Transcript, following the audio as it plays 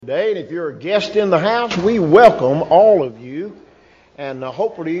Today, and if you're a guest in the house, we welcome all of you, and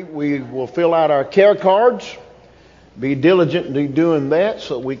hopefully we will fill out our care cards. Be diligent in doing that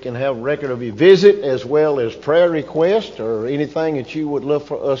so we can have record of your visit as well as prayer requests or anything that you would love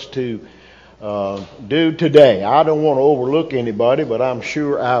for us to do today. I don't want to overlook anybody, but I'm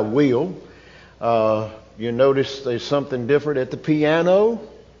sure I will. You notice there's something different at the piano.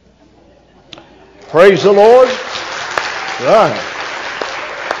 Praise the Lord. Right.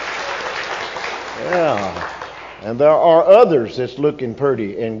 Yeah, and there are others that's looking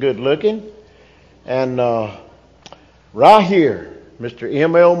pretty and good looking. And right here, Mr.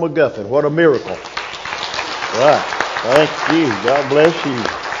 M.L. McGuffin. What a miracle. Right. Thank you. God bless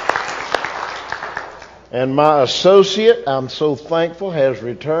you. And my associate, I'm so thankful, has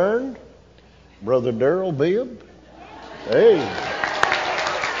returned. Brother Darrell Bibb. Hey.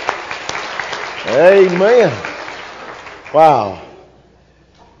 Amen. Wow.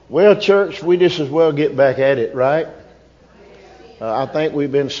 Well, church, we just as well get back at it, right? I think we've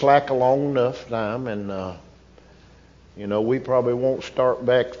been slack a long enough time, and, we probably won't start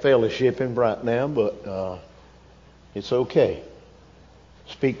back fellowshipping right now, but it's okay.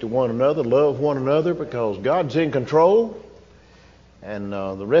 Speak to one another, love one another, because God's in control, and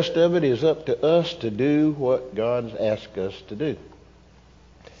the rest of it is up to us to do what God's asked us to do.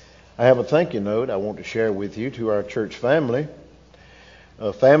 I have a thank you note I want to share with you to our church family.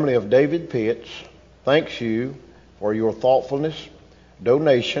 Family of David Pitts thanks you for your thoughtfulness,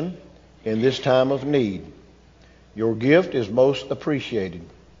 donation in this time of need. Your gift is most appreciated.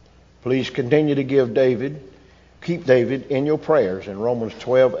 Please continue to give David, keep David in your prayers. And Romans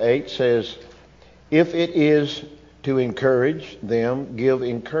 12:8 says, if it is to encourage them, give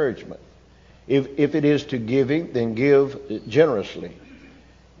encouragement. If it is to giving, then give generously.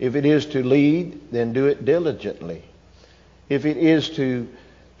 If it is to lead, then do it diligently. If it is to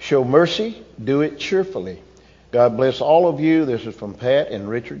show mercy, do it cheerfully. God bless all of you. This is from Pat and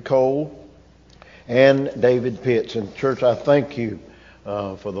Richard Cole and David Pitts. And church, I thank you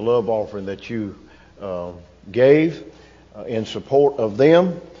for the love offering that you gave in support of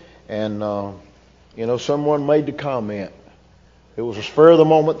them. And, someone made the comment. It was a spur of the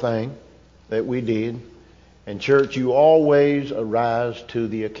moment thing that we did. And church, you always arise to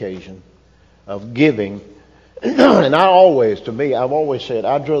the occasion of giving. And I've always said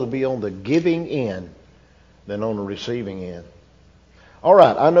I'd rather be on the giving end than on the receiving end. All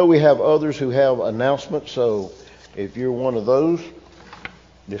right, I know we have others who have announcements, so if you're one of those,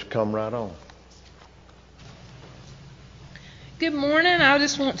 just come right on. Good morning. I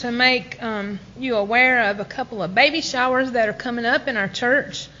just want to make you aware of a couple of baby showers that are coming up in our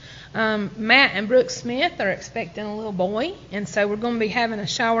church. Matt and Brooke Smith are expecting a little boy, and so we're going to be having a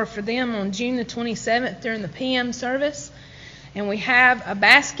shower for them on June the 27th during the PM service. And we have a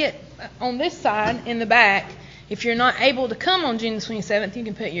basket on this side in the back. If you're not able to come on June the 27th, you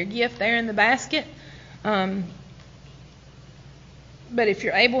can put your gift there in the basket. But if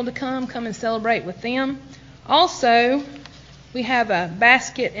you're able to come and celebrate with them. Also, we have a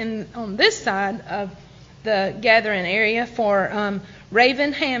basket on this side of the gathering area for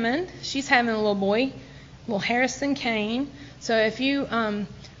Raven Hammond. She's having a little boy, little Harrison Kane. So if you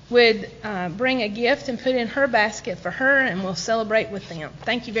would bring a gift and put in her basket for her, and we'll celebrate with them.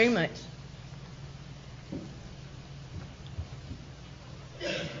 Thank you very much.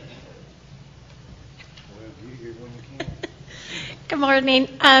 Good morning.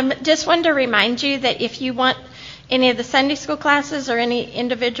 Just wanted to remind you that if you want any of the Sunday school classes or any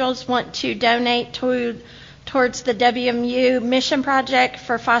individuals want to donate towards the WMU mission project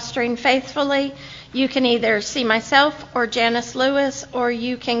for fostering faithfully, you can either see myself or Janice Lewis, or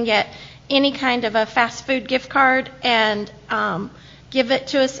you can get any kind of a fast food gift card and give it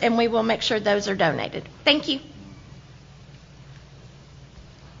to us, and we will make sure those are donated. Thank you.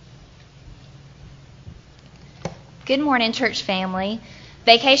 Good morning, church family.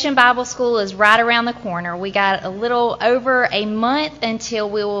 Vacation Bible School is right around the corner. We got a little over a month until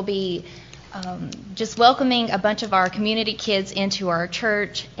we will be just welcoming a bunch of our community kids into our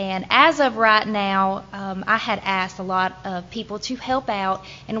church. And as of right now, I had asked a lot of people to help out,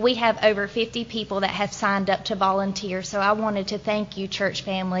 and we have over 50 people that have signed up to volunteer. So I wanted to thank you, church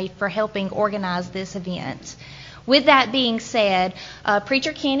family, for helping organize this event. With that being said,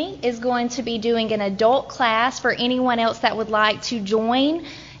 Preacher Kenny is going to be doing an adult class for anyone else that would like to join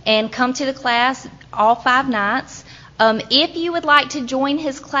and come to the class all 5 nights. If you would like to join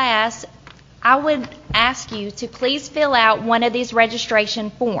his class, I would ask you to please fill out one of these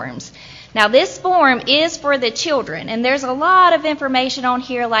registration forms. Now, this form is for the children, and there's a lot of information on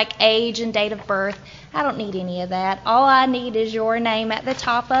here like age and date of birth. I don't need any of that. All I need is your name at the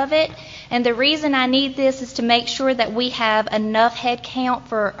top of it. And the reason I need this is to make sure that we have enough head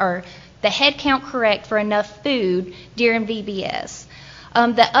count or the head count correct for enough food during VBS.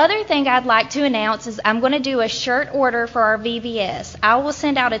 The other thing I'd like to announce is I'm going to do a shirt order for our VBS. I will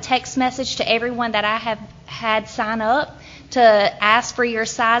send out a text message to everyone that I have had sign up to ask for your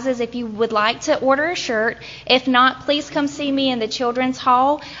sizes if you would like to order a shirt. If not, please come see me in the children's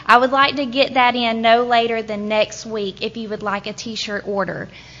hall. I would like to get that in no later than next week if you would like a t-shirt order.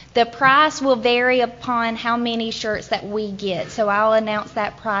 The price will vary upon how many shirts that we get, so I'll announce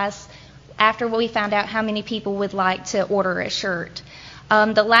that price after we find out how many people would like to order a shirt.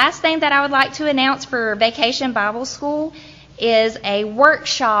 The last thing that I would like to announce for Vacation Bible School is a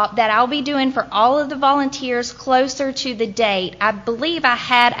workshop that I'll be doing for all of the volunteers closer to the date. I believe I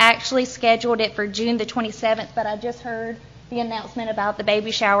had actually scheduled it for June the 27th, but I just heard the announcement about the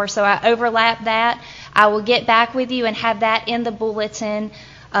baby shower, so I overlapped that. I will get back with you and have that in the bulletin.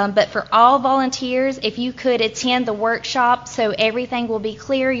 But for all volunteers, if you could attend the workshop so everything will be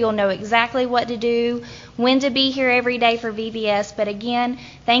clear, you'll know exactly what to do, when to be here every day for VBS. But again,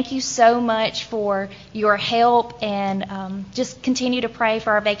 thank you so much for your help, and just continue to pray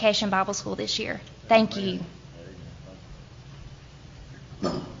for our Vacation Bible School this year. Thank you.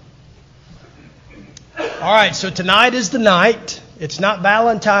 All right, so tonight is the night. It's not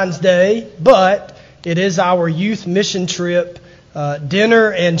Valentine's Day, but it is our youth mission trip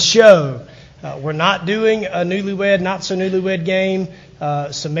dinner and show. We're not doing a newlywed, not so newlywed game.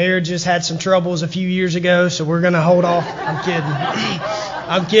 Some marriages had some troubles a few years ago, so we're going to hold off. I'm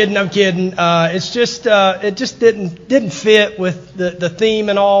kidding. I'm kidding. It's just it just didn't fit with the theme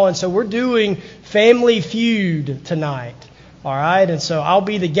and all, and so we're doing Family Feud tonight. All right, and so I'll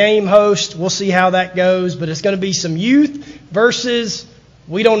be the game host. We'll see how that goes, but it's going to be some youth versus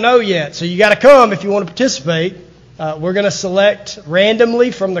we don't know yet. So you got to come if you want to participate. We're going to select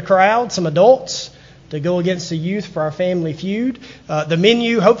randomly from the crowd some adults to go against the youth for our Family Feud. The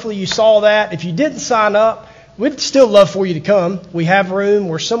menu, hopefully you saw that. If you didn't sign up, we'd still love for you to come. We have room.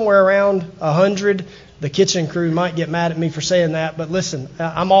 We're somewhere around 100. The kitchen crew might get mad at me for saying that, but listen,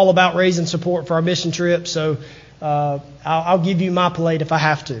 I'm all about raising support for our mission trip, so I'll give you my plate if I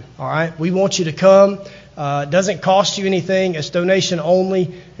have to. All right? We want you to come. It doesn't cost you anything. It's donation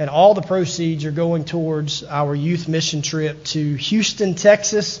only, and all the proceeds are going towards our youth mission trip to Houston,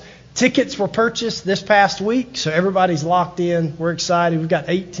 Texas. Tickets were purchased this past week, so everybody's locked in. We're excited. We've got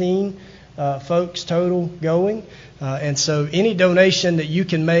 18 folks total going, and so any donation that you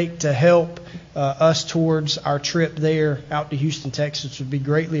can make to help us towards our trip there out to Houston, Texas would be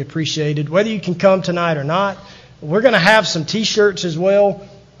greatly appreciated. Whether you can come tonight or not, we're going to have some T-shirts as well.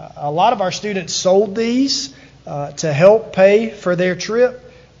 A lot of our students sold these to help pay for their trip.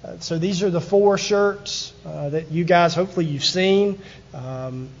 So these are the 4 shirts that you guys, hopefully you've seen.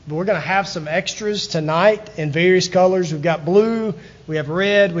 But we're going to have some extras tonight in various colors. We've got blue, we have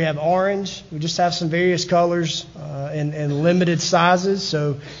red, we have orange. We just have some various colors in limited sizes.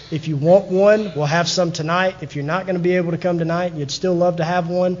 So if you want one, we'll have some tonight. If you're not going to be able to come tonight and you'd still love to have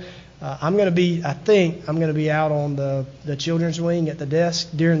one, I think I'm going to be out on the children's wing at the desk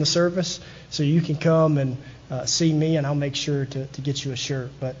during the service, so you can come and see me, and I'll make sure to get you a shirt.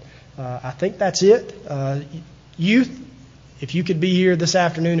 But I think that's it. Youth, if you could be here this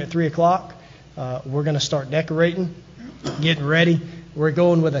afternoon at 3 o'clock, we're going to start decorating, getting ready. We're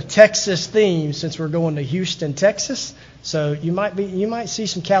going with a Texas theme since we're going to Houston, Texas. So you might see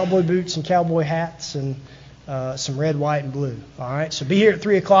some cowboy boots and cowboy hats and some red, white, and blue. All right, so be here at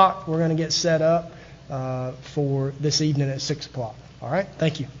 3 o'clock. We're going to get set up for this evening at 6 o'clock. All right,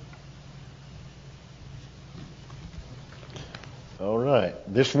 thank you. All right.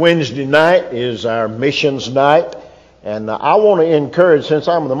 This Wednesday night is our missions night, and I want to encourage, since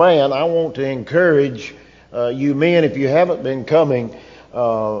I'm the man, I want to encourage you men, if you haven't been coming,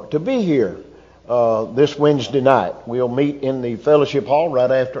 to be here this Wednesday night. We'll meet in the fellowship hall right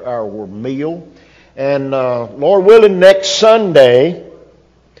after our meal. And Lord willing, next Sunday,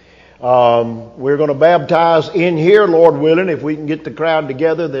 we're going to baptize in here, Lord willing, if we can get the crowd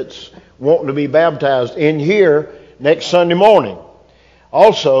together that's wanting to be baptized in here next Sunday morning.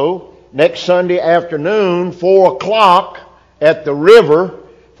 Also, next Sunday afternoon, 4 o'clock at the river,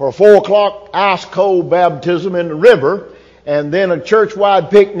 for a 4 o'clock ice-cold baptism in the river, and then a church-wide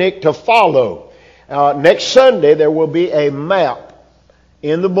picnic to follow. Next Sunday, there will be a map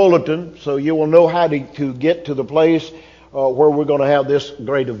in the bulletin, so you will know how to get to the place where we're going to have this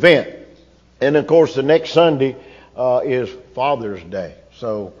great event. And, of course, the next Sunday is Father's Day.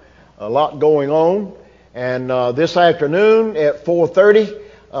 So a lot going on. And this afternoon at 4:30,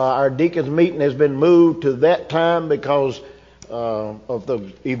 Our deacons meeting has been moved to that time because of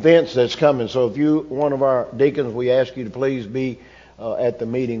the events that's coming. So if you, one of our deacons, we ask you to please be at the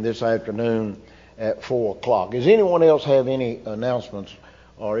meeting this afternoon at 4 o'clock. Does anyone else have any announcements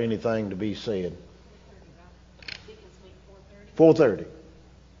or anything to be said? 4:30.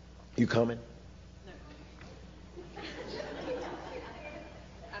 You coming? No.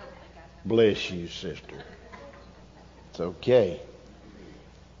 Bless you, sister. It's okay.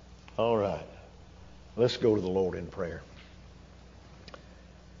 All right. Let's go to the Lord in prayer.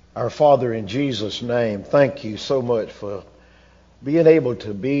 Our Father, in Jesus' name, thank you so much for being able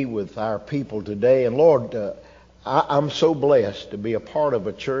to be with our people today. And Lord, I'm so blessed to be a part of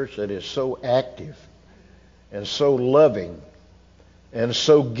a church that is so active and so loving and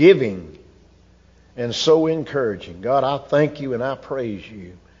so giving and so encouraging. God, I thank you and I praise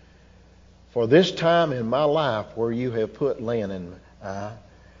you for this time in my life where you have put Lynn and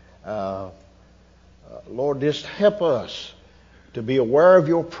I. Lord, just help us to be aware of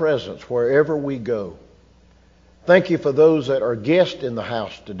your presence wherever we go. Thank you for those that are guests in the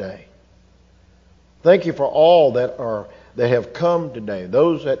house today. Thank you for all that have come today.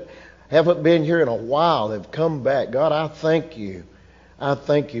 Those that haven't been here in a while have come back. God, I thank you. I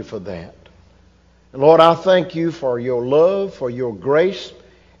thank you for that. And Lord, I thank you for your love, for your grace,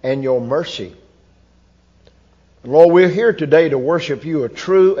 and your mercy. And Lord, we're here today to worship you, a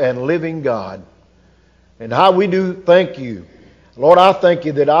true and living God. And how we do thank you. Lord, I thank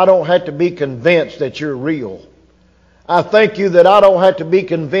you that I don't have to be convinced that you're real. I thank you that I don't have to be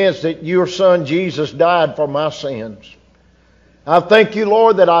convinced that your Son Jesus died for my sins. I thank you,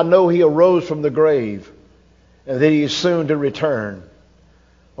 Lord, that I know he arose from the grave and that he is soon to return.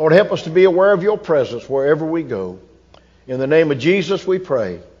 Lord, help us to be aware of your presence wherever we go. In the name of Jesus we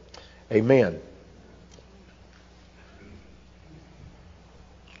pray. Amen.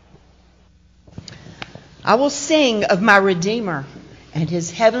 I will sing of my Redeemer and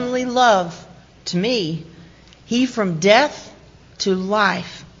his heavenly love to me. He from death to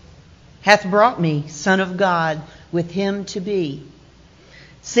life hath brought me, Son of God, with him to be.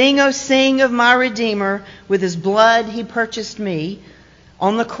 Sing, O sing of my Redeemer, with his blood he purchased me.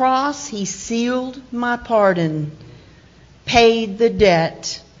 On the cross he sealed my pardon, paid the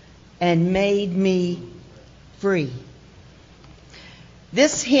debt, and made me free.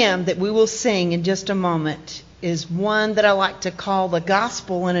 This hymn that we will sing in just a moment is one that I like to call the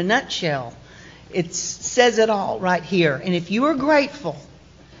gospel in a nutshell. It says it all right here. And if you are grateful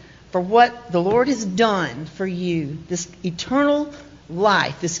for what the Lord has done for you, this eternal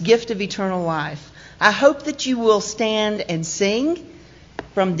life, this gift of eternal life, I hope that you will stand and sing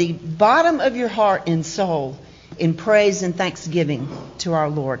from the bottom of your heart and soul in praise and thanksgiving to our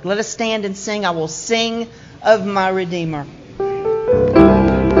Lord. Let us stand and sing. I will sing of my Redeemer.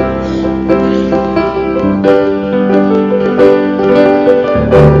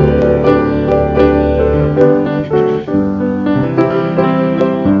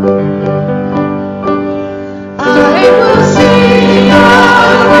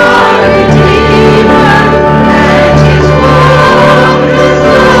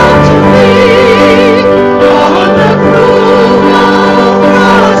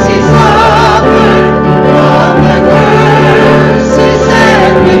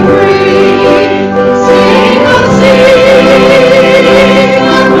 Sing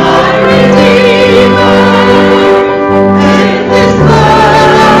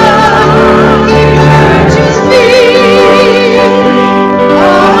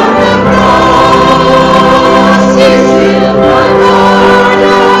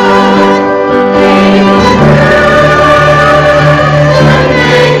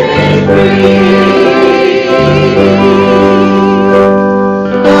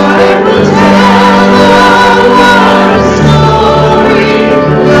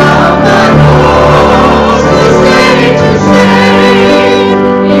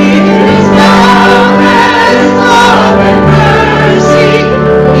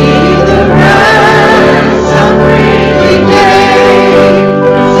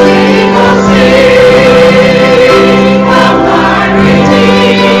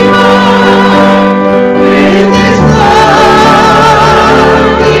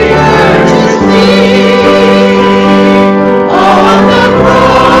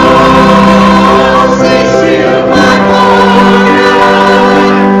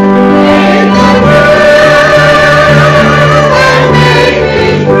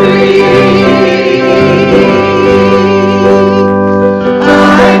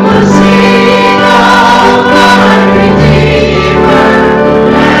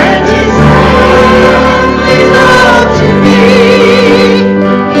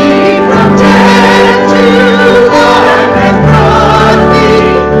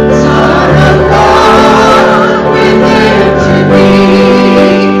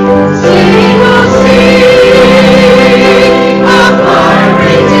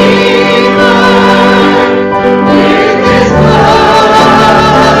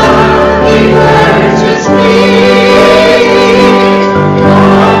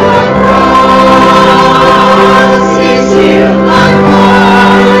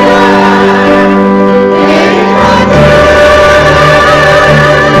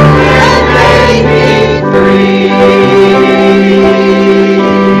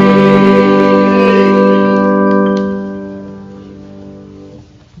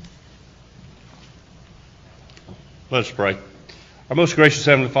Our most gracious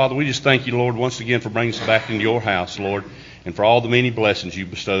Heavenly Father, we just thank you, Lord, once again for bringing us back into your house, Lord, and for all the many blessings you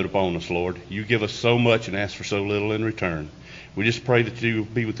bestowed upon us, Lord. You give us so much and ask for so little in return. We just pray that you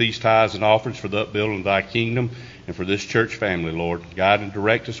be with these tithes and offerings for the upbuilding of thy kingdom and for this church family, Lord. Guide and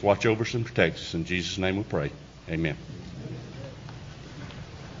direct us, watch over us, and protect us. In Jesus' name we pray. Amen.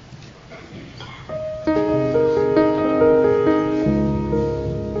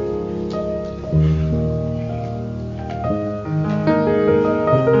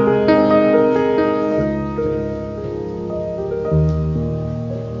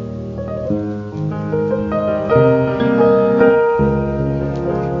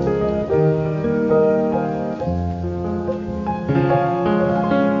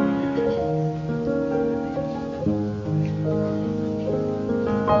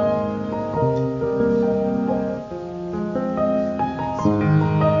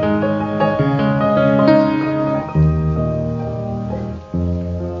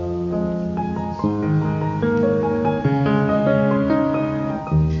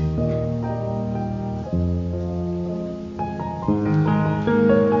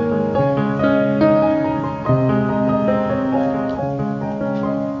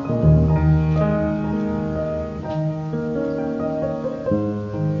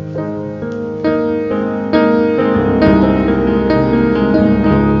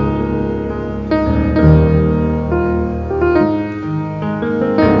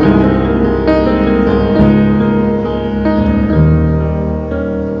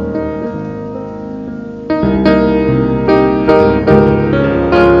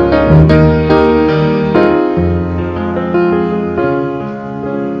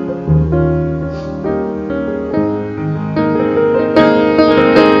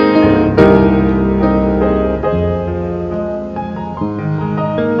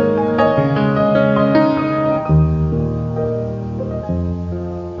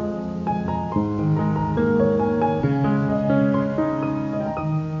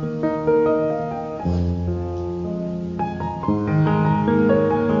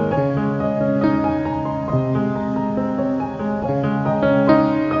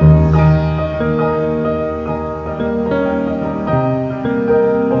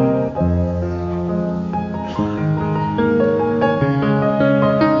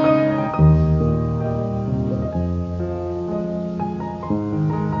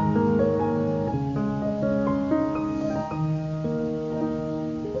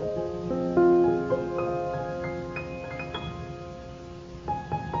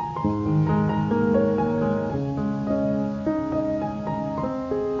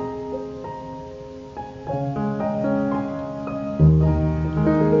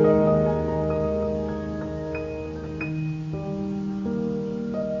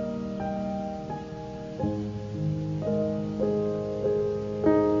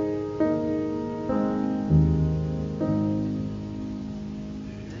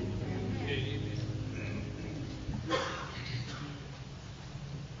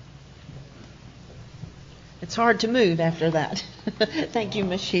 It's hard to move after that. Thank you,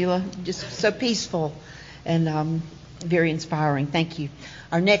 Miss Sheila. Just so peaceful and very inspiring. Thank you.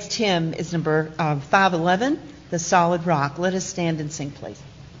 Our next hymn is number 511, The Solid Rock. Let us stand and sing, please.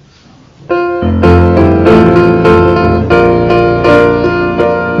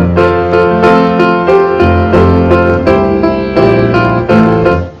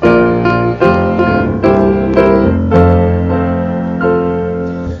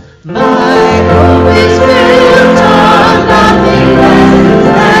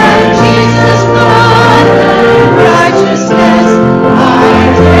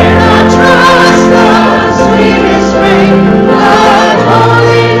 Trust the sweetest ring, the Holy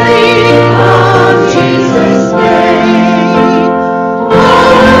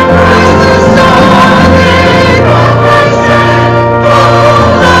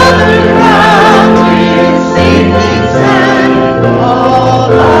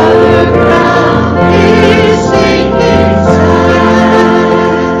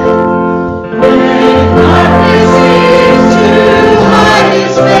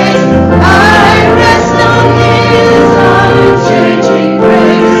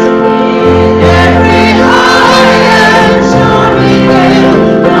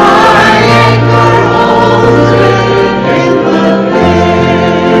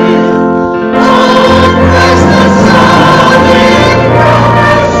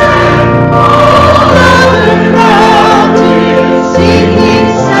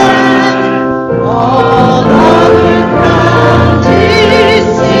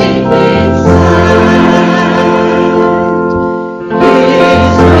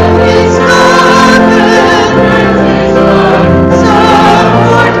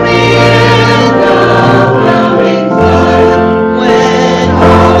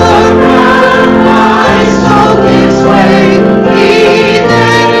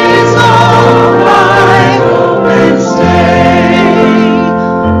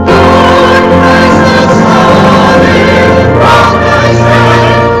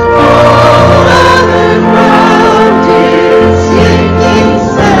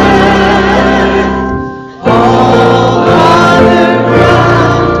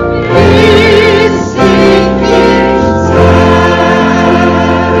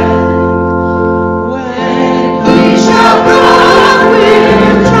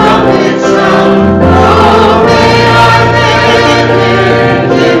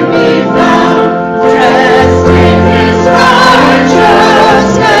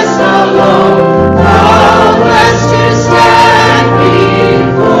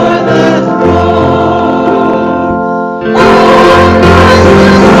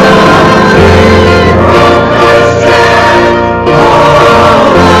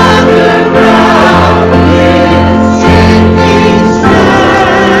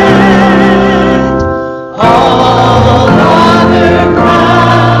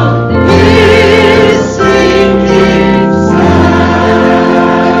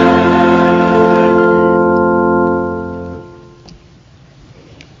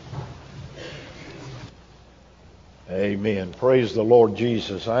is the Lord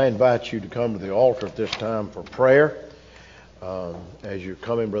Jesus. I invite you to come to the altar at this time for prayer. As you're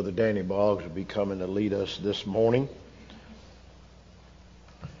coming, Brother Danny Boggs will be coming to lead us this morning.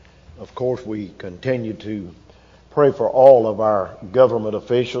 Of course, we continue to pray for all of our government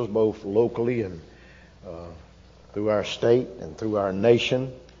officials, both locally and through our state and through our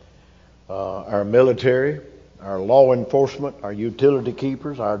nation, our military, our law enforcement, our utility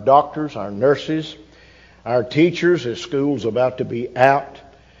keepers, our doctors, our nurses, our teachers as school's about to be out,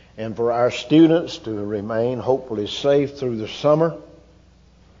 and for our students to remain hopefully safe through the summer,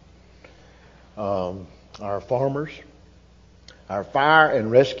 our farmers, our fire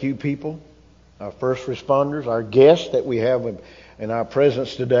and rescue people, our first responders, our guests that we have in our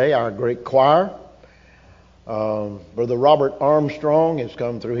presence today, our great choir. Brother Robert Armstrong has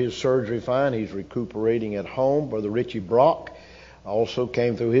come through his surgery fine. He's recuperating at home. Brother Richie Brock also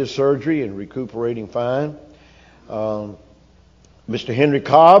came through his surgery and recuperating fine. Mr. Henry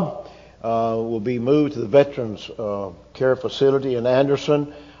Cobb will be moved to the Veterans Care Facility in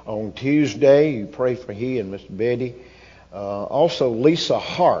Anderson on Tuesday. You pray for he and Miss Betty. Also, Lisa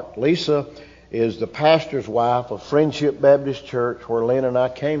Hart. Lisa is the pastor's wife of Friendship Baptist Church, where Lynn and I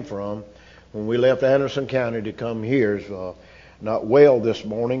came from when we left Anderson County to come here. Not well this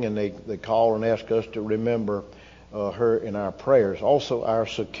morning, and they called and asked us to remember her in our prayers. Also, our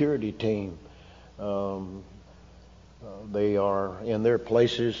security team. They are in their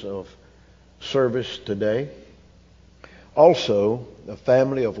places of service today. Also, the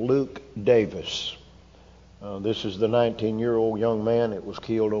family of Luke Davis. This is the 19-year-old young man that was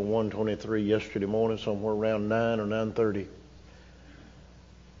killed on 123 yesterday morning, somewhere around 9 or 9:30.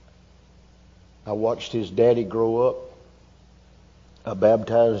 I watched his daddy grow up. I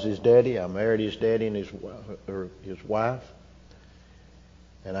baptized his daddy. I married his daddy and his wife.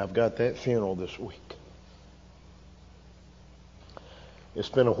 And I've got that funeral this week. It's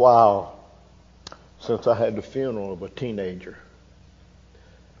been a while since I had the funeral of a teenager.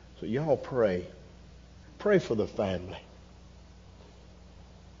 So y'all pray. Pray for the family.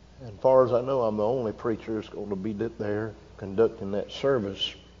 And as far as I know, I'm the only preacher that's going to be there conducting that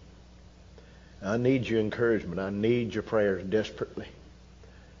service. I need your encouragement. I need your prayers desperately.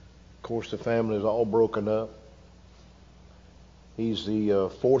 Of course, the family is all broken up. He's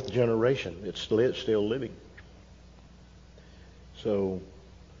the fourth generation that's still living. So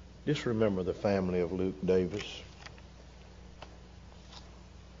just remember the family of Luke Davis.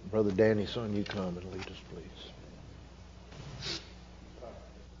 Brother Danny, son, you come and lead us, please.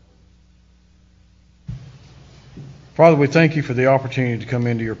 Father, we thank you for the opportunity to come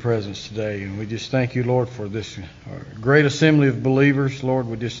into your presence today. And we just thank you, Lord, for this great assembly of believers. Lord,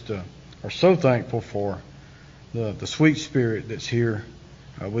 we just are so thankful for the sweet spirit that's here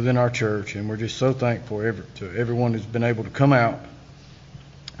within our church. And we're just so thankful to everyone who's been able to come out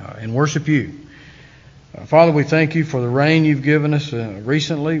and worship you. Father, we thank you for the rain you've given us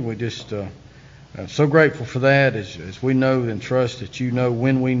recently. We just so grateful for that as we know and trust that you know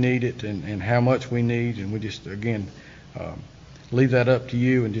when we need it and how much we need. And we just, again, leave that up to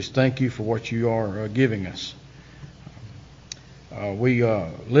you and just thank you for what you are giving us. We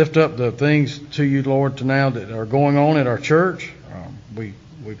lift up the things to you, Lord, to now that are going on at our church. We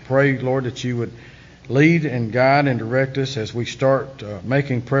pray, Lord, that you would lead and guide and direct us as we start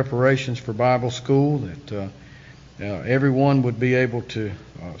making preparations for Bible school, that everyone would be able to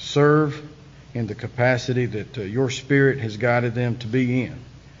serve in the capacity that your Spirit has guided them to be in.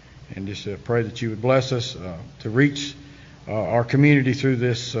 And just pray that you would bless us to reach our community through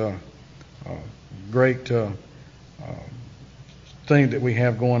this great thing that we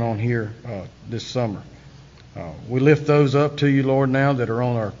have going on here this summer. We lift those up to you, Lord, now that are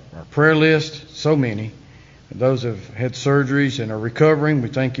on our prayer list, so many. Those have had surgeries and are recovering. We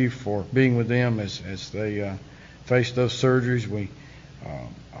thank you for being with them as they face those surgeries. We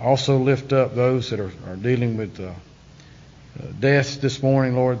also lift up those that are dealing with deaths this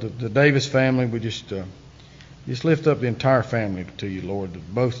morning, Lord. The Davis family, we just lift up the entire family to you, Lord.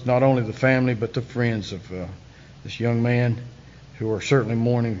 Both, not only the family, but the friends of this young man who are certainly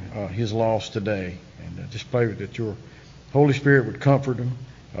mourning his loss today. And just pray that your Holy Spirit would comfort them,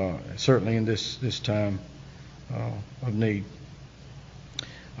 certainly in this time of need.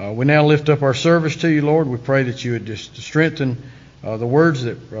 We now lift up our service to you, Lord. We pray that you would just strengthen the words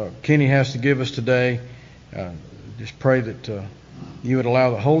that Kenny has to give us today. Just pray that you would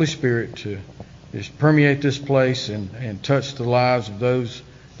allow the Holy Spirit to just permeate this place and touch the lives of those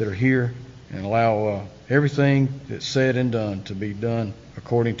that are here, and allow everything that's said and done to be done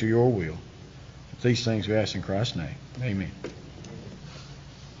according to your will. These things we ask in Christ's name. Amen.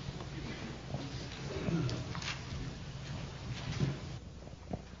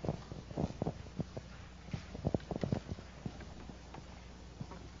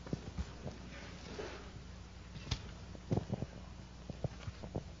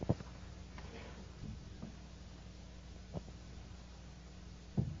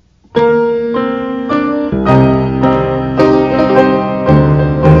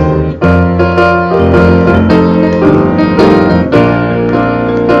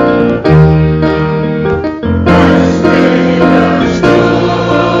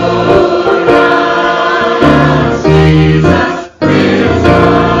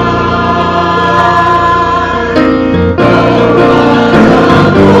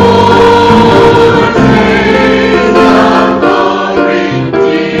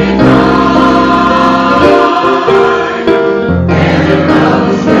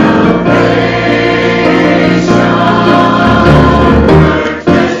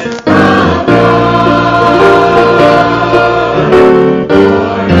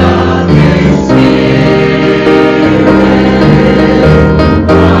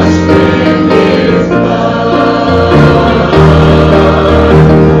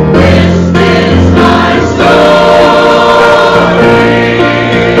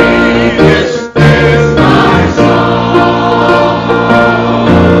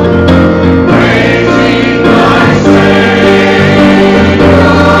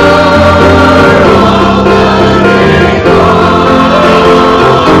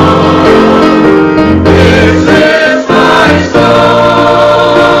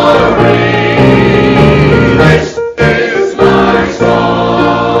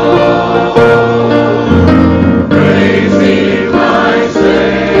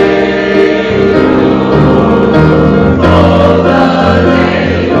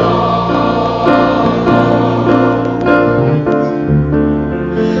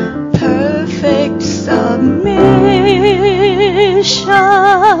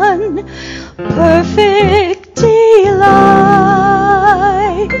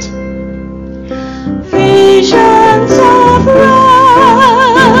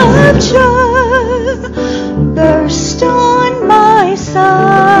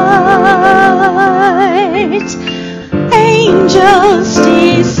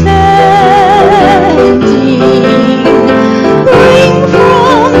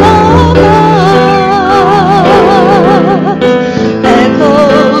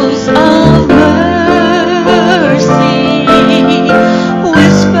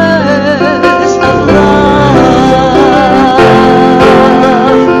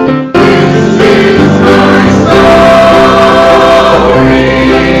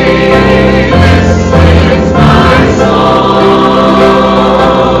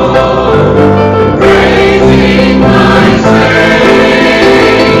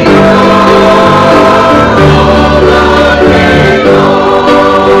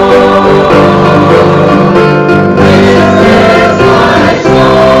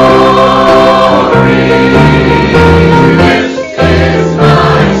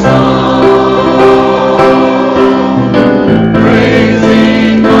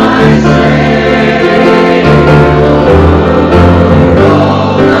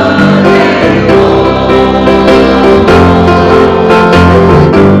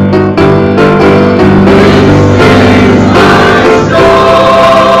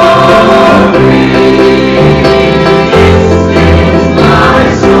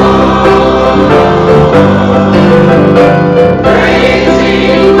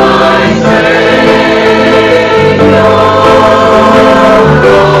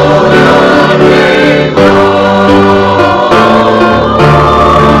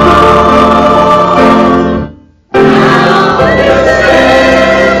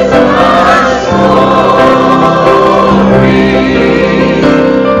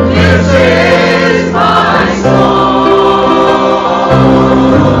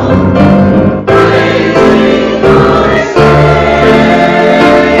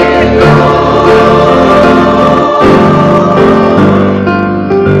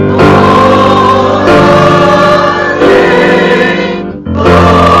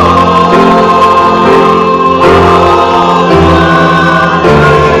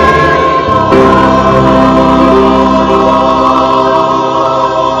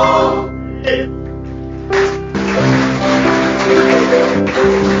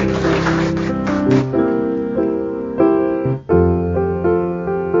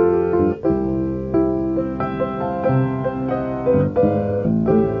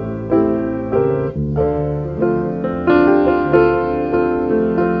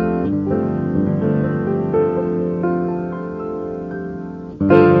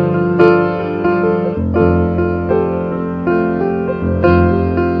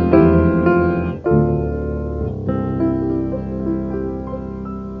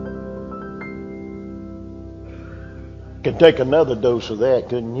 could take another dose of that,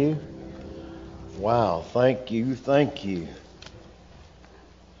 couldn't you? Wow, thank you, thank you.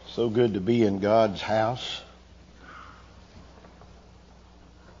 So good to be in God's house.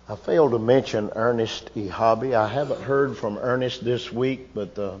 I failed to mention Ernest Ihabi. I haven't heard from Ernest this week,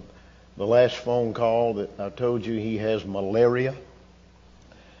 but the last phone call that I told you he has malaria.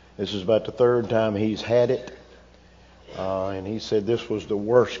 This is about the third time he's had it. And he said this was the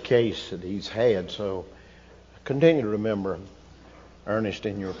worst case that he's had. So continue to remember Ernest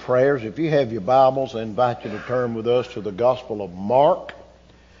in your prayers. If you have your Bibles, I invite you to turn with us to the Gospel of Mark.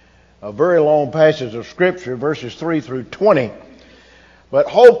 A very long passage of Scripture, verses 3 through 20. But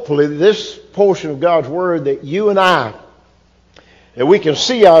hopefully this portion of God's Word that you and I, that we can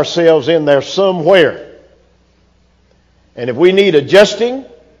see ourselves in there somewhere. And if we need adjusting,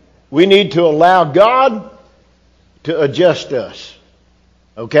 we need to allow God to adjust us.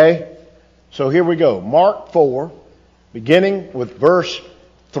 Okay? So here we go. Mark 4, beginning with verse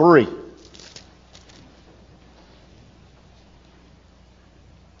 3.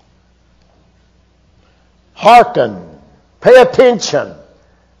 Hearken. Pay attention.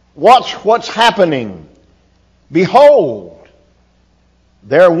 Watch what's happening. Behold,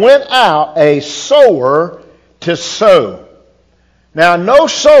 there went out a sower to sow. Now, no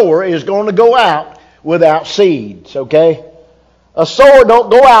sower is going to go out without seeds, okay? A sower don't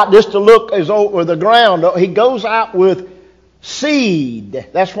go out just to look as over the ground. He goes out with seed.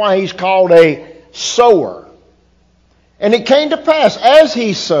 That's why he's called a sower. And it came to pass, as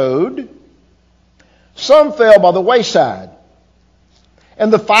he sowed, some fell by the wayside,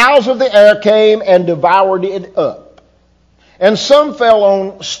 and the fowls of the air came and devoured it up. And some fell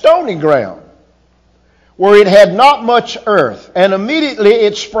on stony ground, where it had not much earth, and immediately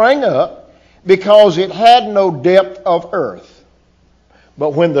it sprang up, because it had no depth of earth.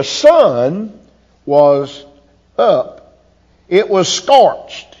 But when the sun was up, it was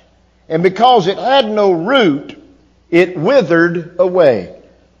scorched, and because it had no root, it withered away.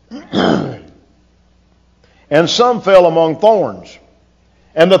 And some fell among thorns,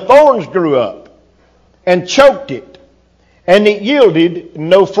 and the thorns grew up and choked it, and it yielded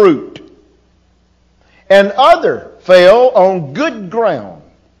no fruit. And other fell on good ground,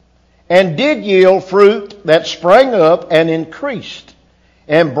 and did yield fruit that sprang up and increased,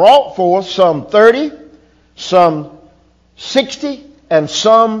 and brought forth some 30, some 60, and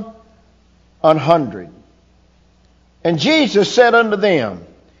some 100. And Jesus said unto them,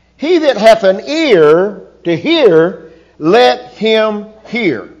 He that hath an ear to hear, let him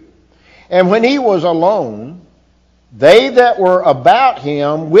hear. And when he was alone, they that were about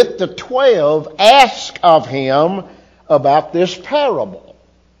him with the 12 asked of him about this parable.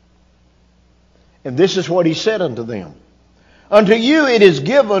 And this is what he said unto them. Unto you it is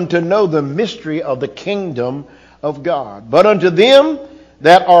given to know the mystery of the kingdom of God. But unto them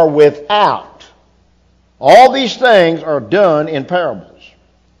that are without, all these things are done in parables.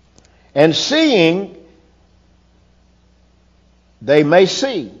 And seeing, they may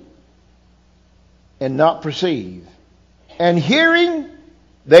see and not perceive. And hearing,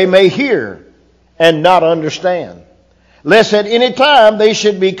 they may hear and not understand. Lest at any time they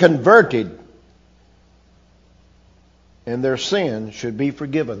should be converted, and their sin should be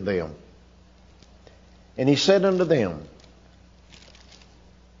forgiven them. And he said unto them,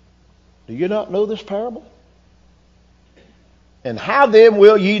 Do you not know this parable? And how then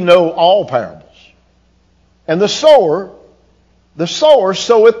will ye know all parables? And the sower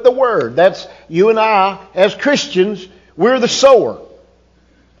soweth the word. That's you and I as Christians, we're the sower.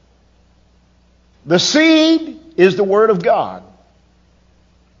 The seed is the word of God.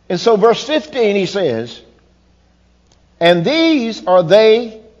 And so verse 15 he says, And these are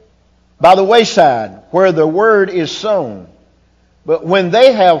they by the wayside, where the word is sown. But when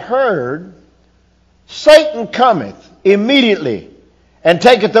they have heard, Satan cometh immediately, and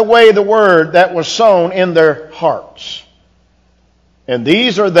taketh away the word that was sown in their hearts. And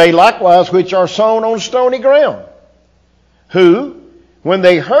these are they likewise which are sown on stony ground, who, when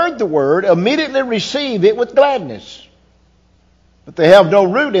they heard the word, immediately receive it with gladness. But they have no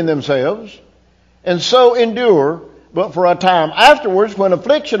root in themselves, and so endure but for a time. Afterwards, when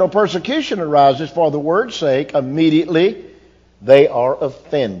affliction or persecution arises for the word's sake, immediately they are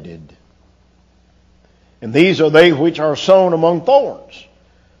offended. And these are they which are sown among thorns,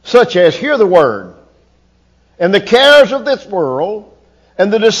 such as hear the word, and the cares of this world,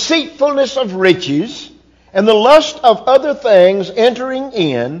 and the deceitfulness of riches, and the lust of other things entering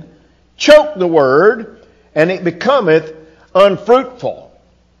in, choke the word, and it becometh unfruitful.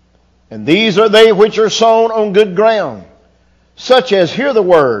 And these are they which are sown on good ground, such as hear the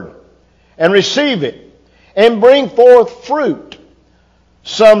word, and receive it, and bring forth fruit,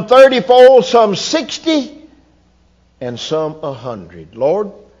 some 30-fold, some 60, and some 100.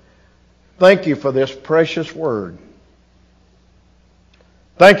 Lord, thank you for this precious word.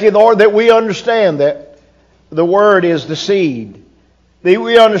 Thank you, Lord, that we understand that the word is the seed. That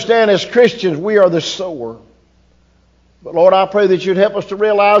we understand as Christians we are the sower. But Lord, I pray that you'd help us to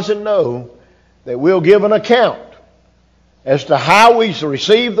realize and know that we'll give an account as to how we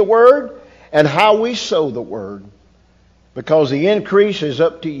receive the word and how we sow the word. Because the increase is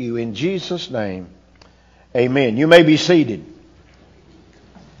up to you. In Jesus' name, amen. You may be seated.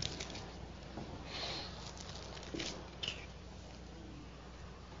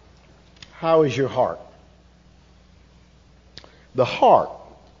 How is your heart? The heart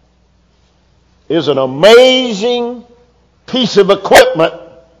is an amazing piece of equipment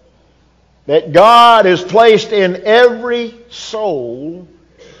that God has placed in every soul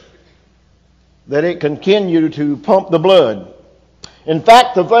that it continue to pump the blood. In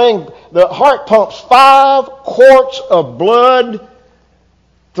fact, the heart pumps 5 quarts of blood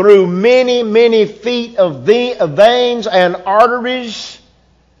through many, many feet of veins and arteries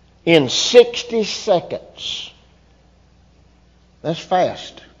in 60 seconds. That's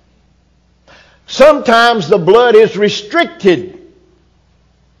fast. Sometimes the blood is restricted.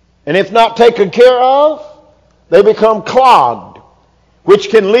 And if not taken care of, they become clogged, which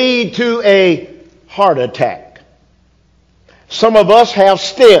can lead to a heart attack. Some of us have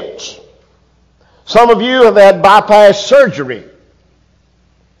stents. Some of you have had bypass surgery.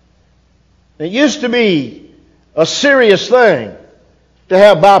 It used to be a serious thing to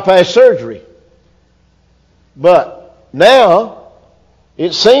have bypass surgery. But now,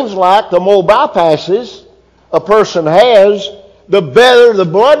 it seems like the more bypasses a person has, the better the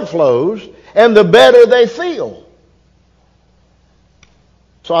blood flows and the better they feel.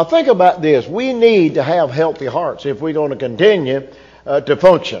 So I think about this. We need to have healthy hearts if we're going to continue to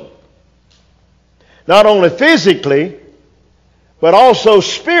function. Not only physically, but also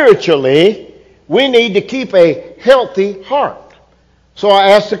spiritually, we need to keep a healthy heart. So I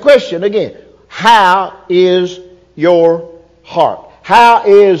ask the question again, how is your heart? How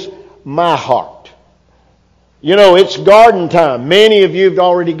is my heart? You know, it's garden time. Many of you have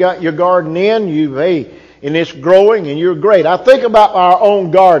already got your garden in. And it's growing, and you're great. I think about our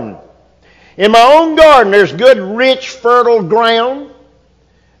own garden. In my own garden, there's good, rich, fertile ground.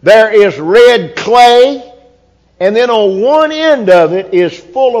 There is red clay. And then on one end of it is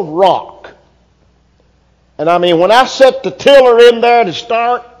full of rock. And I mean, when I set the tiller in there to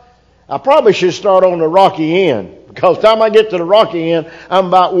start, I probably should start on the rocky end. Because by the time I get to the rocky end, I'm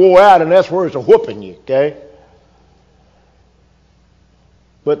about wore out, and that's where it's a whooping you, okay?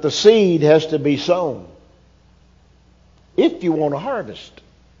 But the seed has to be sown if you want to harvest.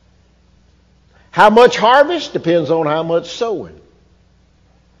 How much harvest depends on how much sowing.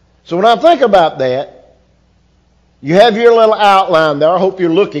 So when I think about that, you have your little outline there. I hope you're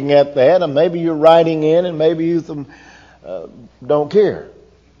looking at that, and maybe you're writing in, and maybe you don't care.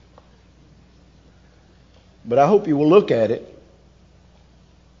 But I hope you will look at it.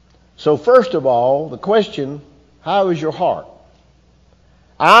 So first of all, the question, how is your heart?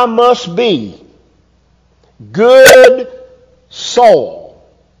 I must be good soul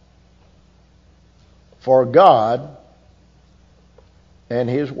for God and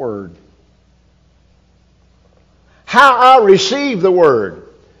His Word. How I receive the Word,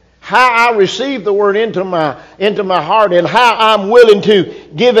 how I receive the Word into my heart, and how I'm willing to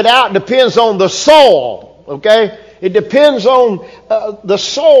give it out depends on the soul, okay? It depends on the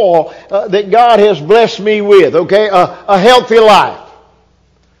soul that God has blessed me with, okay? A healthy life.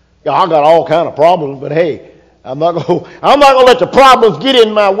 Yeah, I got all kind of problems, but hey, I'm not going to let the problems get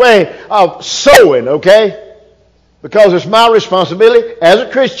in my way of sowing, okay? Because it's my responsibility as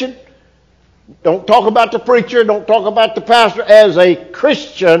a Christian. Don't talk about the preacher. Don't talk about the pastor. As a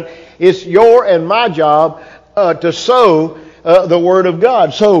Christian, it's your and my job to sow the Word of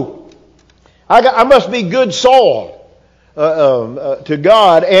God. So I must be good soil to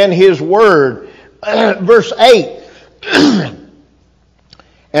God and His Word. Verse 8.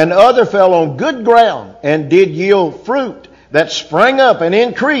 And other fell on good ground and did yield fruit that sprang up and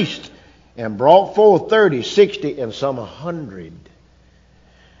increased and brought forth 30, 60, and some 100.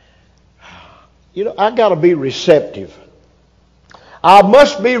 You know, I got to be receptive. I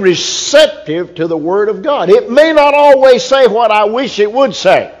must be receptive to the Word of God. It may not always say what I wish it would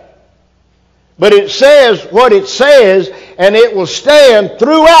say, but it says what it says, and it will stand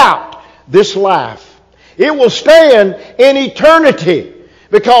throughout this life. It will stand in eternity.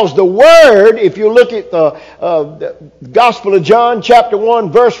 Because the Word, if you look at the Gospel of John, chapter 1,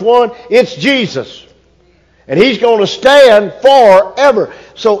 verse 1, it's Jesus. And He's going to stand forever.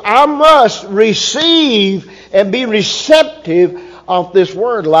 So I must receive and be receptive of this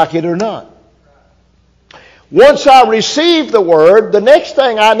Word, like it or not. Once I receive the Word, the next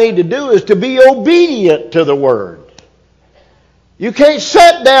thing I need to do is to be obedient to the Word. You can't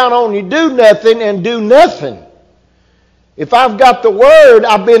sit down on you do nothing and do nothing. If I've got the Word,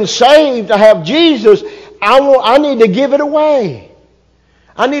 I've been saved, I have Jesus, I need to give it away.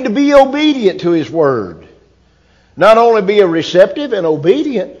 I need to be obedient to His Word. Not only be a receptive and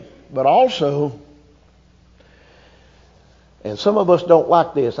obedient, but also, and some of us don't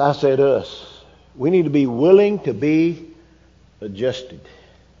like this, I said us, we need to be willing to be adjusted.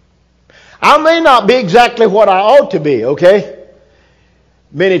 I may not be exactly what I ought to be, okay?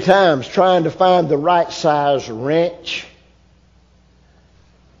 Many times trying to find the right size wrench,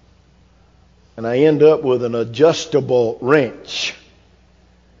 and I end up with an adjustable wrench.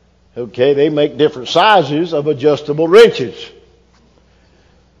 Okay, they make different sizes of adjustable wrenches.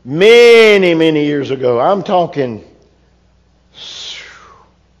 Many, many years ago, I'm talking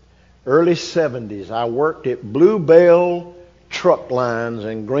early 70s, I worked at Bluebell Truck Lines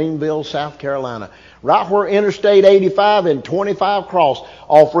in Greenville, South Carolina. Right where Interstate 85 and 25 cross,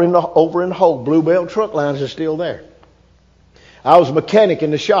 over in the Hope. Bluebell Truck Lines is still there. I was a mechanic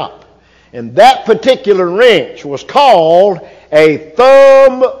in the shop. And that particular wrench was called a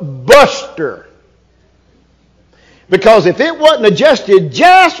thumb buster. Because if it wasn't adjusted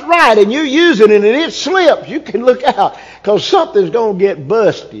just right and you use it and it slips, you can look out because something's going to get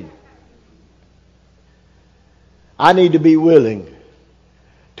busted. I need to be willing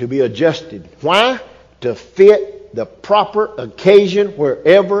to be adjusted. Why? To fit the proper occasion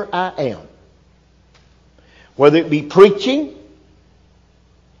wherever I am. Whether it be preaching,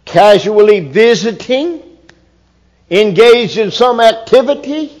 casually visiting, engaged in some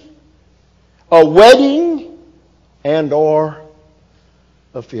activity, a wedding, and or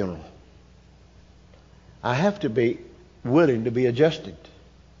a funeral. I have to be willing to be adjusted.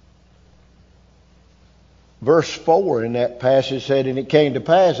 Verse 4 in that passage said, and it came to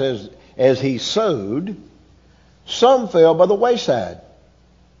pass as he sowed, some fell by the wayside.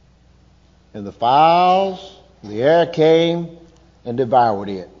 And the fowls, the air came and devoured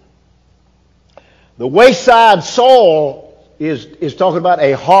it. The wayside soil is talking about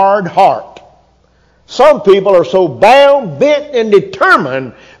a hard heart. Some people are so bound, bent, and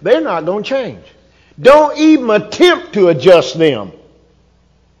determined, they're not going to change. Don't even attempt to adjust them.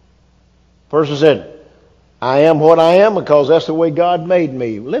 Person said, I am what I am because that's the way God made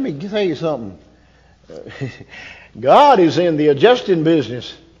me. Let me tell you something. God is in the adjusting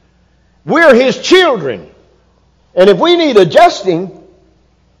business. We're His children. And if we need adjusting,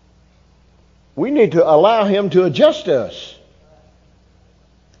 we need to allow Him to adjust us.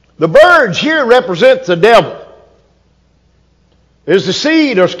 The birds here represent the devil. As the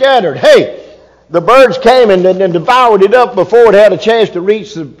seed are scattered. Hey, the birds came and devoured it up before it had a chance to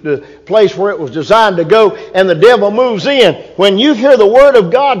reach the place where it was designed to go, and the devil moves in. When you hear the Word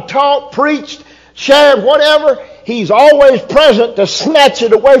of God taught, preached, shared, whatever, he's always present to snatch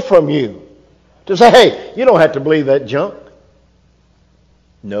it away from you. To say, hey, you don't have to believe that junk.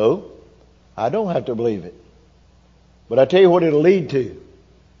 No, I don't have to believe it. But I tell you what it'll lead to.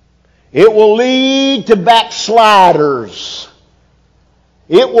 It will lead to backsliders.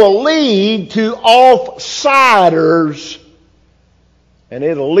 It will lead to offsiders. And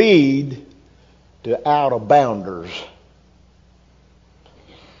it'll lead to out-of-bounders.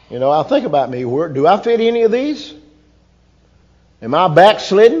 You know, I think about me. Do I fit any of these? Am I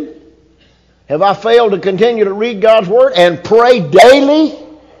backslidden? Have I failed to continue to read God's Word and pray daily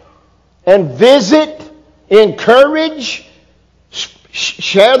and visit, encourage,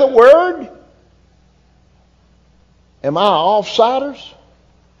 share the Word? Am I offsiders?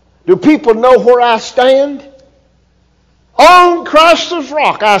 Do people know where I stand? On Christ's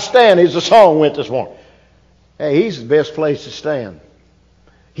rock I stand, as the song went this morning. Hey, He's the best place to stand.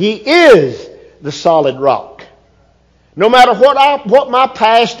 He is the solid rock. No matter what my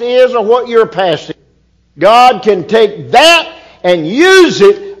past is or what your past is, God can take that and use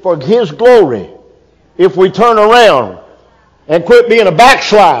it for His glory if we turn around and quit being a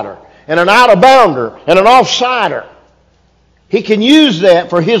backslider and an out-of-bounder and an offsider. He can use that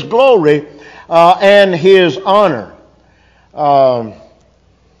for His glory and His honor. You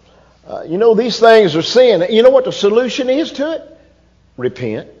know, these things are sin. You know what the solution is to it?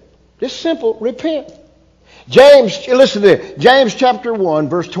 Repent. Just simple, repent. James, listen to this. James chapter 1,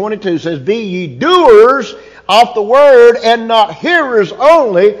 verse 22 says, be ye doers of the word and not hearers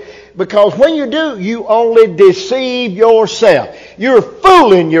only, because when you do, you only deceive yourself. You're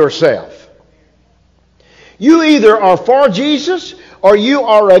fooling yourself. You either are for Jesus or you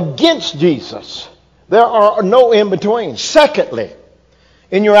are against Jesus. There are no in between. Secondly,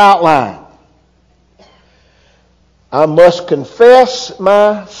 in your outline, I must confess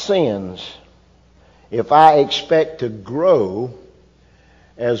my sins if I expect to grow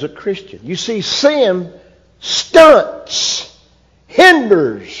as a Christian. You see, sin stunts,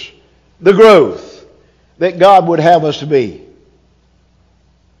 hinders the growth that God would have us to be.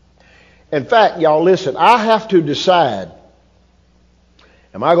 In fact, y'all listen, I have to decide,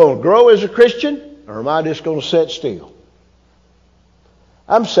 am I going to grow as a Christian or am I just going to sit still?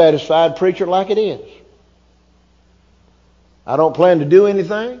 I'm satisfied preacher like it is. I don't plan to do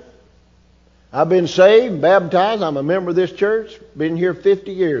anything. I've been saved, baptized. I'm a member of this church. Been here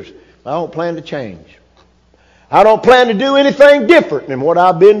 50 years. I don't plan to change. I don't plan to do anything different than what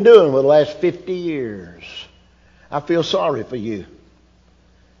I've been doing for the last 50 years. I feel sorry for you.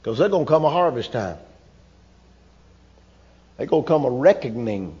 Because there's going to come a harvest time. There's going to come a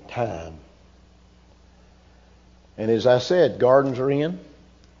reckoning time. And as I said, gardens are in.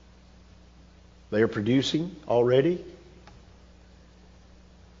 They are producing already.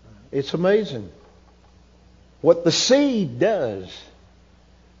 It's amazing what the seed does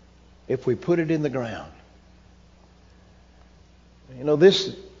if we put it in the ground. You know,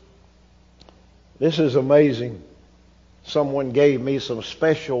 this is amazing. Someone gave me some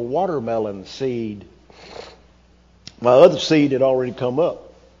special watermelon seed. My other seed had already come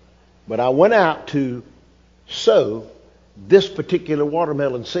up. But I went out to sow this particular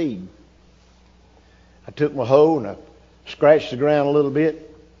watermelon seed. I took my hoe and I scratched the ground a little bit.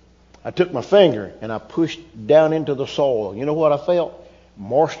 I took my finger and I pushed down into the soil. You know what I felt?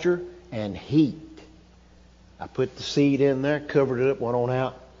 Moisture and heat. I put the seed in there, covered it up, went on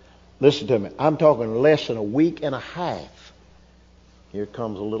out. Listen to me. I'm talking less than a week and a half. Here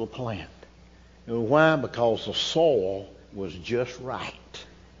comes a little plant. You know why? Because the soil was just right.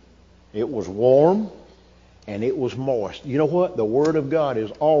 It was warm and it was moist. You know what? The Word of God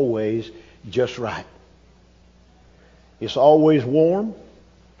is always just right. It's always warm.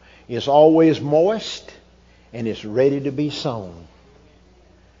 It's always moist. And it's ready to be sown.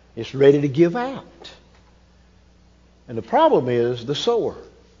 It's ready to give out. And the problem is the sower.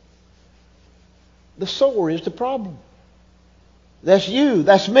 The sower is the problem. That's you.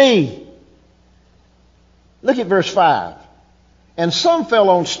 That's me. Look at verse 5. And some fell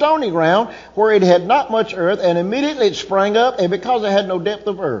on stony ground where it had not much earth, and immediately it sprang up, and because it had no depth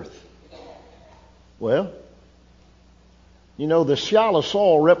of earth. Well, you know, the shallow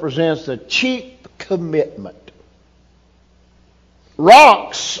soil represents the cheap commitment.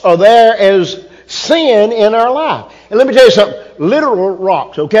 Rocks are there as sin in our life. And let me tell you something. Literal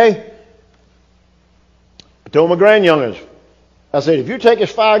rocks, okay? I told my grandyoungers, I said, if you take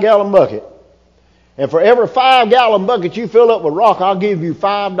this 5-gallon bucket, and for every 5-gallon bucket you fill up with rock, I'll give you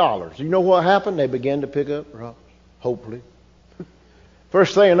 $5. You know what happened? They began to pick up rocks, hopefully.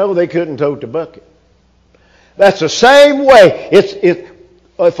 First thing I know, they couldn't tote the bucket. That's the same way.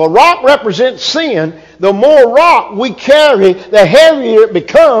 If a rock represents sin, the more rock we carry, the heavier it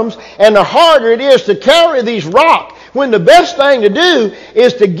becomes, and the harder it is to carry these rocks. When the best thing to do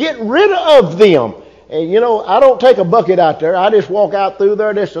is to get rid of them. And you know, I don't take a bucket out there. I just walk out through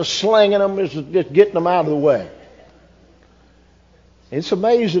there just slinging them, just getting them out of the way. It's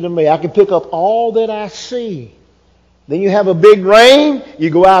amazing to me. I can pick up all that I see. Then you have a big rain, you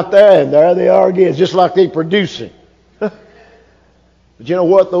go out there, and there they are again. It's just like they're producing. But you know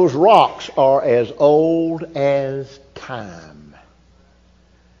what? Those rocks are as old as time.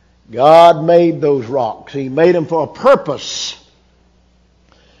 God made those rocks. He made them for a purpose.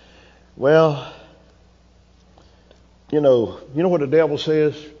 Well, you know what the devil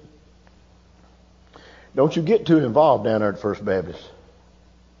says? Don't you get too involved down there at First Baptist.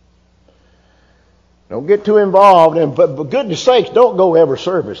 Don't get too involved. And but goodness sakes, don't go every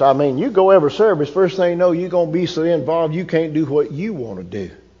service. I mean, you go every service, first thing you know, you're going to be so involved you can't do what you want to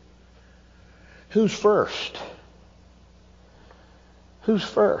do. Who's first? Who's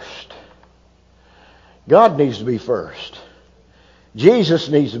first? God needs to be first. Jesus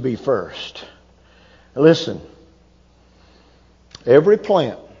needs to be first. Listen, every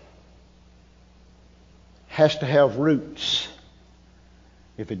plant has to have roots.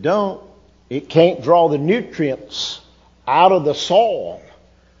 If it don't, it can't draw the nutrients out of the soil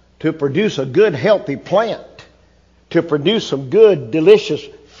to produce a good, healthy plant, to produce some good, delicious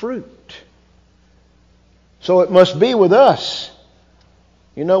fruit. So it must be with us.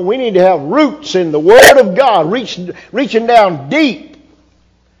 You know, we need to have roots in the Word of God, reaching down deep,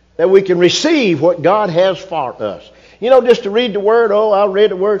 that we can receive what God has for us. You know, just to read the Word, I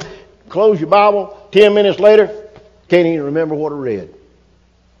read the Word. close your Bible, 10 minutes later, can't even remember what I read.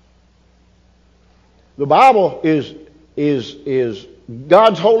 The Bible is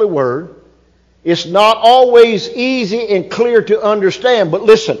God's holy word. It's not always easy and clear to understand, but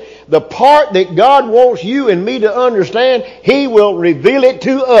listen, the part that God wants you and me to understand, He will reveal it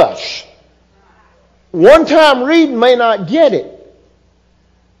to us. One time reading may not get it.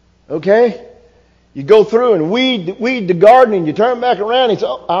 Okay? You go through and weed the garden and you turn back around and say,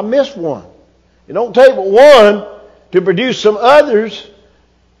 oh, I missed one. It don't take but one to produce some others.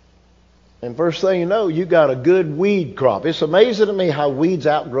 And first thing you know, you got a good weed crop. It's amazing to me how weeds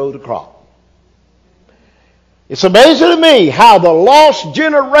outgrow the crop. It's amazing to me how the lost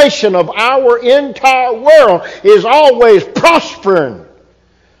generation of our entire world is always prospering.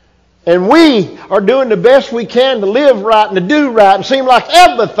 And we are doing the best we can to live right and to do right, and seem like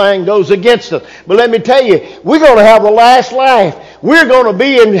everything goes against us. But let me tell you, we're going to have the last laugh. We're going to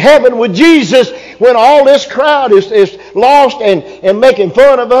be in heaven with Jesus when all this crowd is lost and making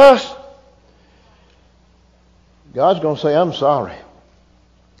fun of us. God's going to say, I'm sorry.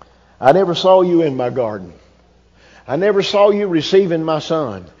 I never saw you in my garden. I never saw you receiving my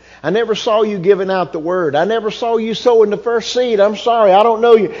son. I never saw you giving out the word. I never saw you sowing the first seed. I'm sorry, I don't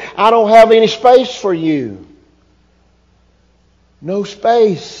know you. I don't have any space for you. No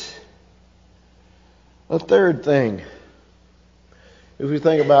space. A third thing, if we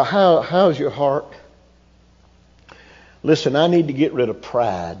think about how's your heart? Listen, I need to get rid of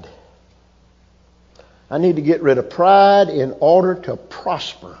pride. I need to get rid of pride in order to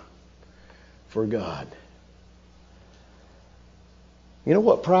prosper for God. You know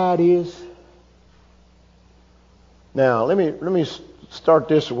what pride is? Now, let me start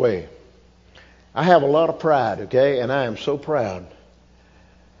this way. I have a lot of pride, okay? And I am so proud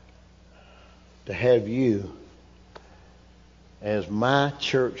to have you as my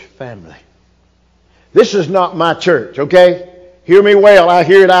church family. This is not my church, okay? Hear me well. I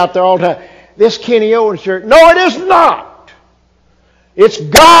hear it out there all the time. This Kenny Owens church. No, it is not. It's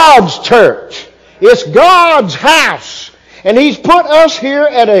God's church. It's God's house. And He's put us here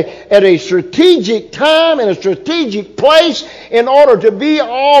at a strategic time and a strategic place in order to be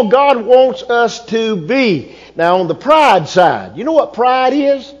all God wants us to be. Now, on the pride side, you know what pride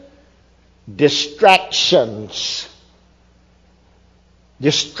is? Distractions.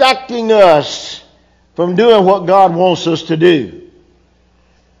 Distracting us from doing what God wants us to do.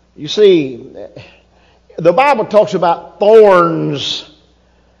 You see, the Bible talks about thorns.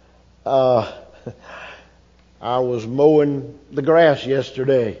 I was mowing the grass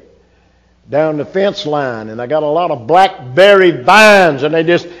yesterday down the fence line, and I got a lot of blackberry vines, and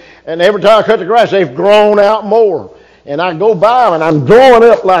every time I cut the grass, they've grown out more. And I go by them, and I'm drawing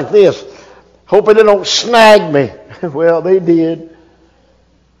up like this, hoping they don't snag me. Well, they did.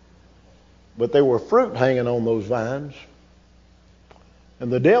 But there were fruit hanging on those vines.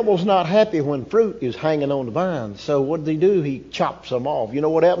 And the devil's not happy when fruit is hanging on the vines. So what does he do? He chops them off. You know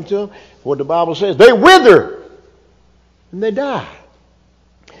what happens to them? What the Bible says. They wither. And they die.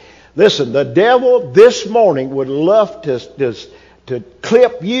 Listen, the devil this morning would love to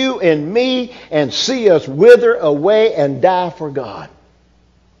clip you and me and see us wither away and die for God.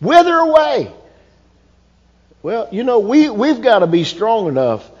 Wither away. Well, you know, we've got to be strong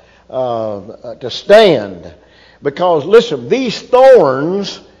enough to stand. Because, listen, these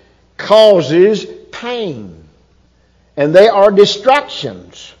thorns causes pain. And they are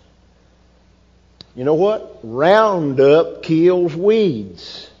distractions. You know what? Roundup kills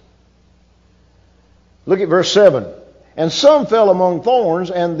weeds. Look at verse 7. And some fell among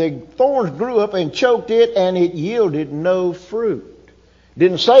thorns, and the thorns grew up and choked it, and it yielded no fruit. It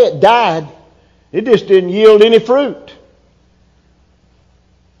didn't say it died. It just didn't yield any fruit.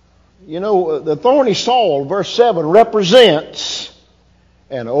 You know, the thorny soil, verse 7, represents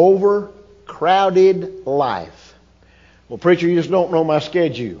an overcrowded life. Well, preacher, you just don't know my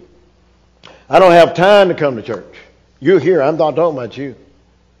schedule. I don't have time to come to church. You're here. I'm not talking about you.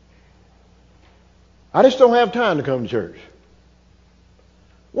 I just don't have time to come to church.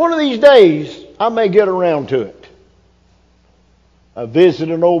 One of these days, I may get around to it. I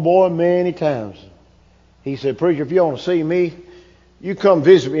visited an old boy many times. He said, preacher, if you want to see me, you come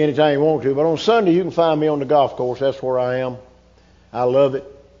visit me anytime you want to. But on Sunday, you can find me on the golf course. That's where I am. I love it.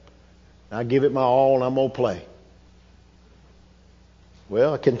 I give it my all, and I'm going to play.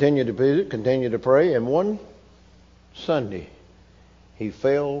 Well, I continued to visit, continued to pray, and one Sunday, he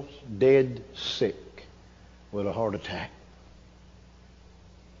fell dead sick with a heart attack.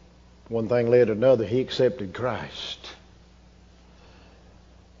 One thing led to another. He accepted Christ.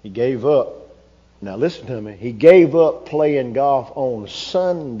 He gave up Now listen to me. He gave up playing golf on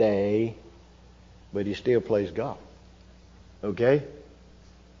Sunday, but he still plays golf. Okay?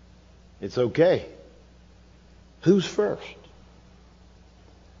 It's okay. Who's first?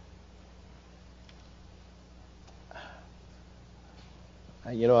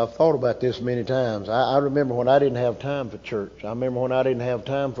 You know, I've thought about this many times. I remember when I didn't have time for church. I remember when I didn't have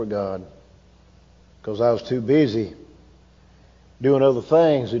time for God because I was too busy doing other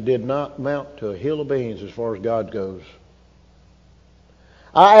things that did not amount to a hill of beans as far as God goes.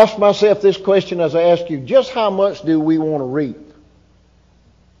 I asked myself this question as I ask you, just how much do we want to reap?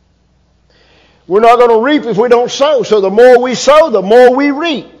 We're not going to reap if we don't sow. So the more we sow, the more we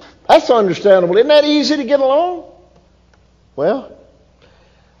reap. That's understandable. Isn't that easy to get along? Well,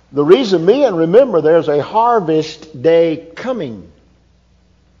 the reason being, remember, there's a harvest day coming.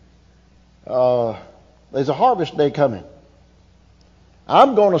 There's a harvest day coming.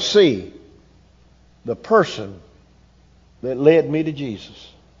 I'm going to see the person that led me to Jesus.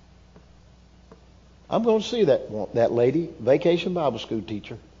 I'm going to see that lady, Vacation Bible School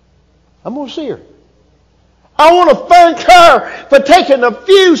teacher. I'm going to see her. I want to thank her for taking a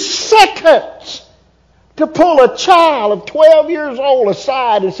few seconds to pull a child of 12 years old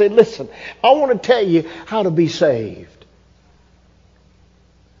aside and say, listen, I want to tell you how to be saved.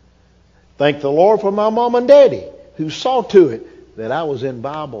 Thank the Lord for my mom and daddy who saw to it that I was in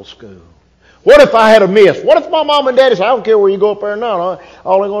Bible school. What if I had a miss? What if my mom and daddy said, I don't care where you go up there or not.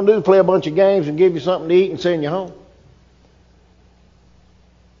 All they're going to do is play a bunch of games and give you something to eat and send you home.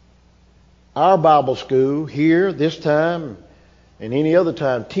 Our Bible school here, this time, and any other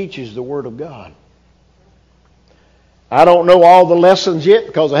time, teaches the Word of God. I don't know all the lessons yet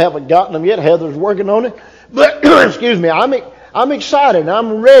because I haven't gotten them yet. Heather's working on it. But, excuse me, I'm excited.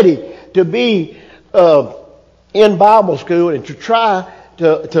 I'm ready to be in Bible school and to try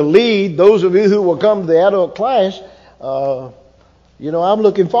to lead those of you who will come to the adult class. I'm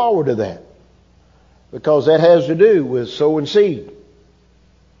looking forward to that because that has to do with sowing seed.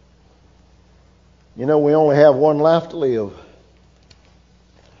 You know, we only have one life to live.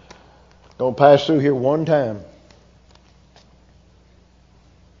 Going to pass through here one time.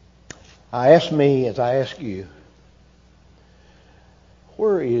 I ask me as I ask you,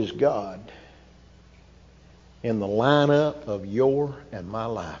 where is God in the lineup of your and my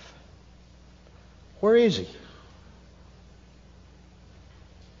life? Where is He?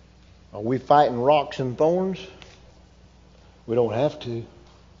 Are we fighting rocks and thorns? We don't have to.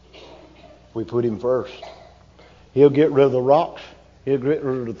 We put Him first. He'll get rid of the rocks. He'll get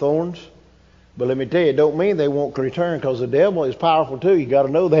rid of the thorns. But let me tell you, it don't mean they won't return because the devil is powerful too. You got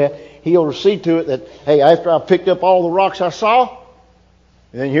to know that. He'll see to it that, hey, after I picked up all the rocks I saw,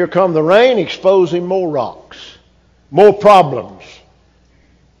 and then here come the rain exposing more rocks, more problems,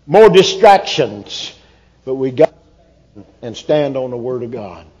 more distractions. But we got to and stand on the Word of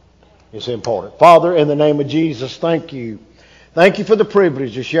God. It's important. Father, in the name of Jesus, thank you. Thank you for the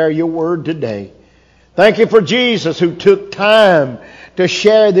privilege to share your Word today. Thank you for Jesus who took time to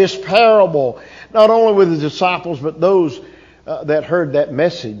share this parable, not only with the disciples, but those that heard that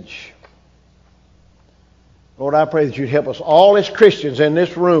message. Lord, I pray that you'd help us all as Christians in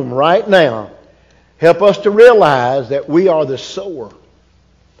this room right now. Help us to realize that we are the sower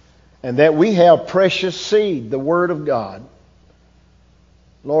and that we have precious seed, the Word of God.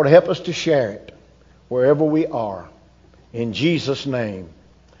 Lord, help us to share it wherever we are. In Jesus' name,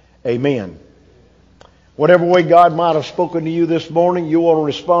 amen. Whatever way God might have spoken to you this morning, you want to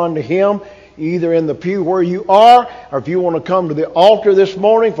respond to Him either in the pew where you are, or if you want to come to the altar this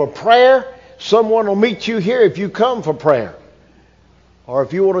morning for prayer, someone will meet you here if you come for prayer. Or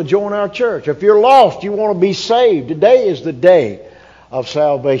if you want to join our church. If you're lost, you want to be saved. Today is the day of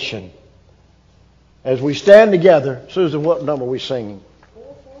salvation. As we stand together, Susan, what number are we singing?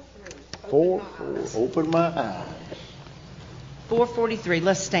 443. Open my eyes. 443.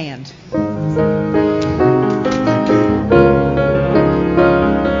 Let's stand.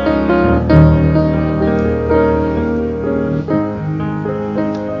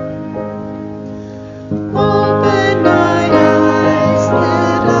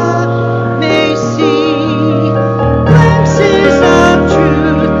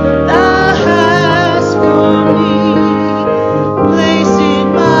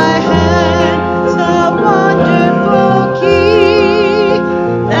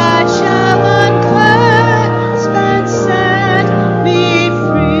 That shall uncloud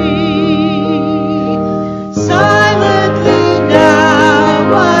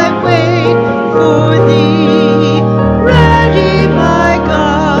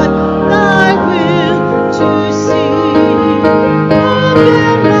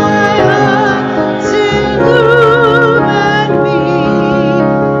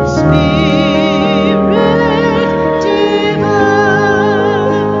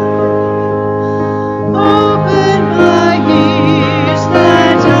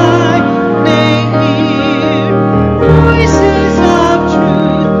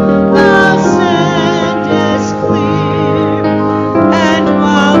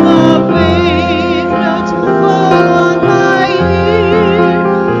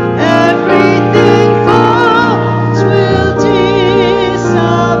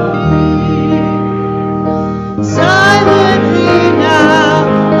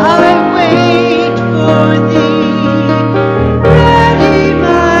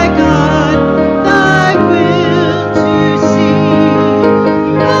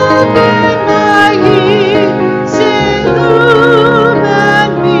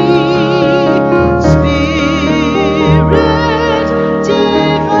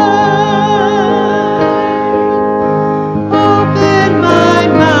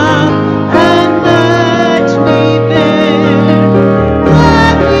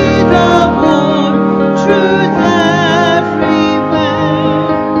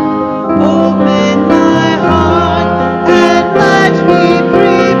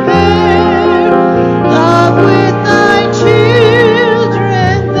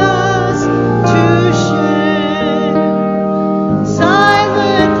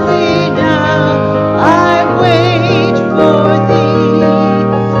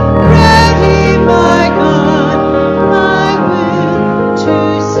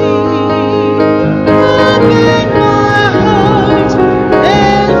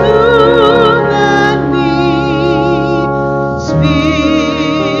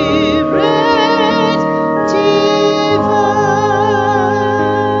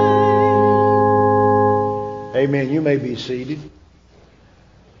Amen. You may be seated.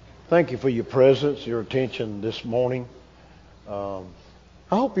 Thank you for your presence, your attention this morning. I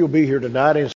hope you'll be here tonight.